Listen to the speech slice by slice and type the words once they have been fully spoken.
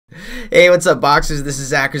Hey, what's up, Boxers? This is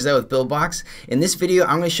Zack with Buildbox. In this video,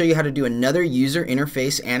 I'm going to show you how to do another user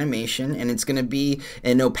interface animation, and it's going to be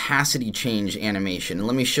an opacity change animation. And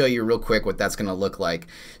let me show you real quick what that's going to look like.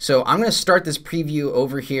 So I'm going to start this preview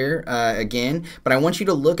over here again, but I want you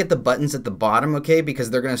to look at the buttons at the bottom, okay?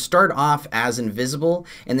 Because they're going to start off as invisible,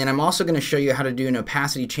 and then I'm also going to show you how to do an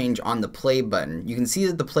opacity change on the play button. You can see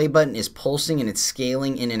that the play button is pulsing and it's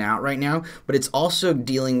scaling in and out right now, but it's also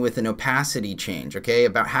dealing with an opacity change, okay?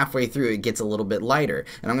 About halfway through it gets a little bit lighter,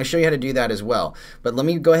 and I'm going to show you how to do that as well. But let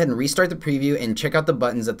me go ahead and restart the preview and check out the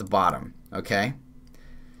buttons at the bottom, okay?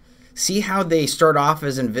 See how they start off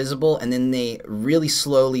as invisible and then they really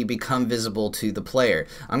slowly become visible to the player.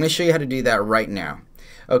 I'm going to show you how to do that right now.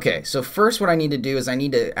 Okay, so first what I need to do is I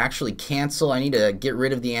need to actually cancel, I need to get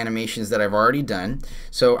rid of the animations that I've already done.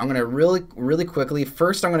 So I'm going to really quickly,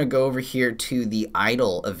 first I'm going to go over here to the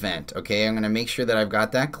idle event, okay? I'm going to make sure that I've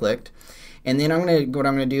got that clicked. And then what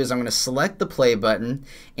I'm going to do is I'm going to select the play button,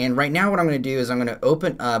 and right now what I'm going to do is I'm going to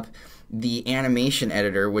open up the animation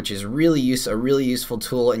editor, which is a really useful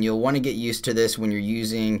tool, and you'll want to get used to this when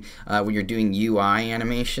you're doing UI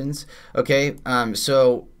animations. Okay,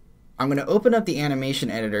 so I'm going to open up the animation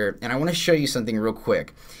editor, and I want to show you something real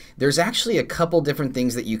quick. There's actually a couple different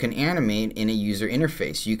things that you can animate in a user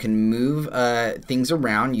interface. You can move things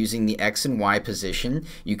around using the X and Y position.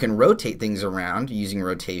 You can rotate things around using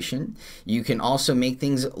rotation. You can also make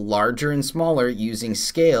things larger and smaller using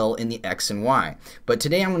scale in the X and Y. But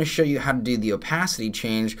today I'm going to show you how to do the opacity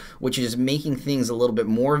change, which is making things a little bit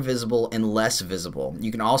more visible and less visible.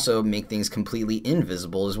 You can also make things completely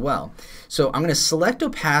invisible as well. So I'm going to select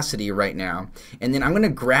opacity right now, and then I'm going to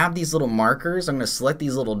grab these little markers. I'm going to select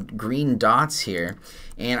these little green dots here,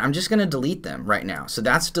 and I'm just going to delete them right now. So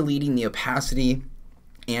that's deleting the opacity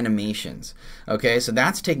animations. Okay, so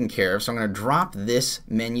that's taken care of. So I'm going to drop this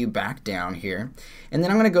menu back down here, and then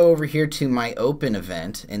I'm going to go over here to my open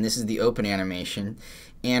event, and this is the open animation.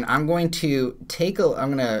 And I'm going to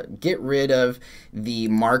get rid of the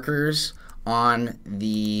markers on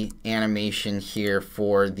the animation here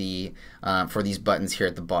for these buttons here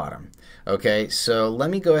at the bottom. Okay, so let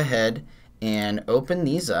me go ahead and open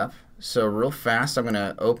these up. So real fast, I'm going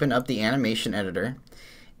to open up the animation editor,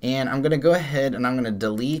 and I'm going to go ahead and I'm going to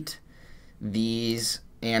delete these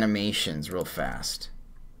animations real fast.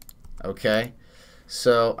 Okay,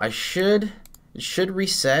 so it should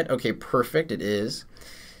reset. Okay, perfect, it is.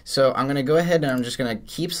 So I'm going to go ahead and I'm just going to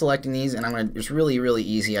keep selecting these, and it's really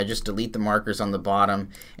easy. I just delete the markers on the bottom,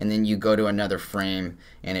 and then you go to another frame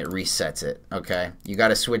and it resets it. Okay, you got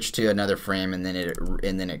to switch to another frame, and then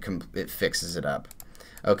it fixes it up.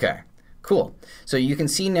 Okay, cool. So you can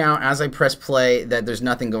see now as I press play that there's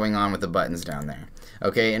nothing going on with the buttons down there.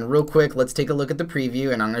 Okay, and real quick, let's take a look at the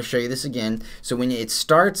preview, and I'm going to show you this again. So when it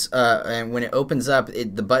starts and when it opens up,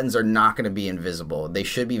 the buttons are not going to be invisible. They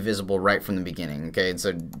should be visible right from the beginning. Okay,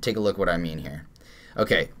 so take a look what I mean here.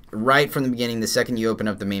 Okay, right from the beginning, the second you open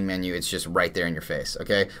up the main menu, it's just right there in your face.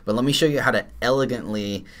 Okay, but let me show you how to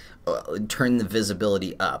elegantly turn the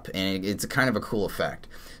visibility up, and it's kind of a cool effect.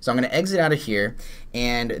 So I'm going to exit out of here,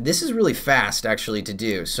 and this is really fast actually to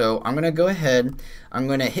do. So I'm going to go ahead, I'm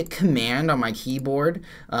going to hit Command on my keyboard.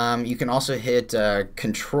 You can also hit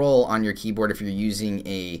Control on your keyboard if you're using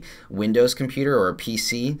a Windows computer or a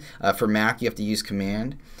PC. For Mac, you have to use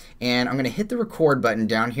Command. And I'm going to hit the record button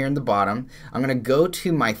down here in the bottom. I'm going to go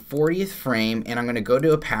to my 40th frame, and I'm going to go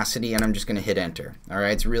to opacity, and I'm just going to hit enter. All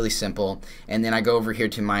right, it's really simple. And then I go over here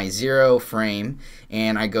to my 0 frame,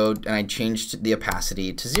 and I changed the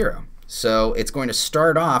opacity to 0. So it's going to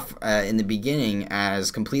start off in the beginning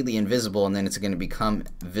as completely invisible, and then it's going to become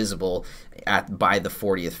visible by the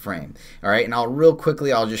 40th frame. All right, and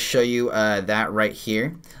I'll just show you that right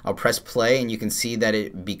here. I'll press play, and you can see that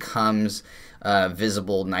it becomes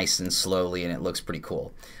visible nice and slowly, and it looks pretty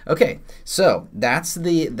cool. Okay, so that's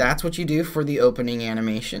what you do for the opening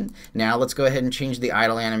animation. Now let's go ahead and change the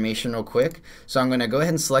idle animation real quick. So I'm going to go ahead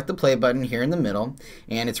and select the play button here in the middle,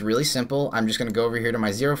 and it's really simple. I'm just going to go over here to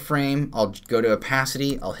my 0 frame. I'll go to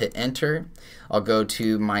opacity. I'll hit enter. I'll go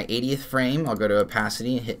to my 80th frame. I'll go to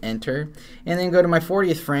opacity and hit enter, and then go to my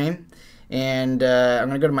 40th frame, and I'm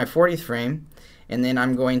going to go to my 40th frame, and then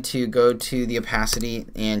I'm going to go to the opacity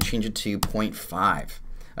and change it to 0.5.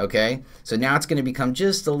 Okay, so now it's going to become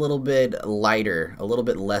just a little bit lighter, a little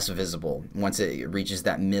bit less visible once it reaches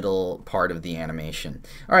that middle part of the animation.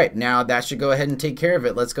 All right, now that should go ahead and take care of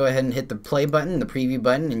it. Let's go ahead and hit the play button, the preview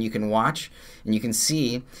button, and you can watch, and you can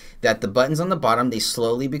see that the buttons on the bottom, they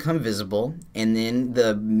slowly become visible, and then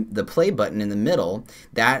the play button in the middle,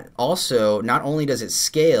 that also, not only does it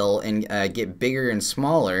scale and get bigger and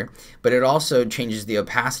smaller, but it also changes the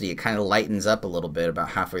opacity. It kind of lightens up a little bit about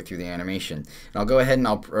halfway through the animation. And I'll go ahead and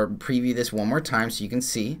I'll preview this one more time so you can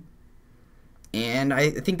see. And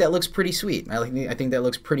I think that looks pretty sweet. I think that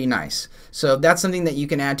looks pretty nice. So that's something that you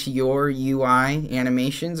can add to your UI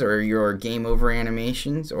animations or your game over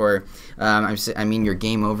animations, or I mean your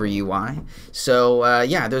game over UI. So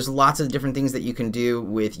yeah, there's lots of different things that you can do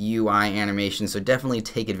with UI animations, so definitely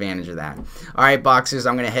take advantage of that. All right, Boxers,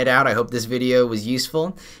 I'm going to head out. I hope this video was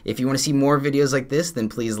useful. If you want to see more videos like this, then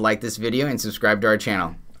please like this video and subscribe to our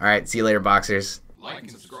channel. All right, see you later, Boxers. Like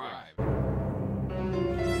and subscribe.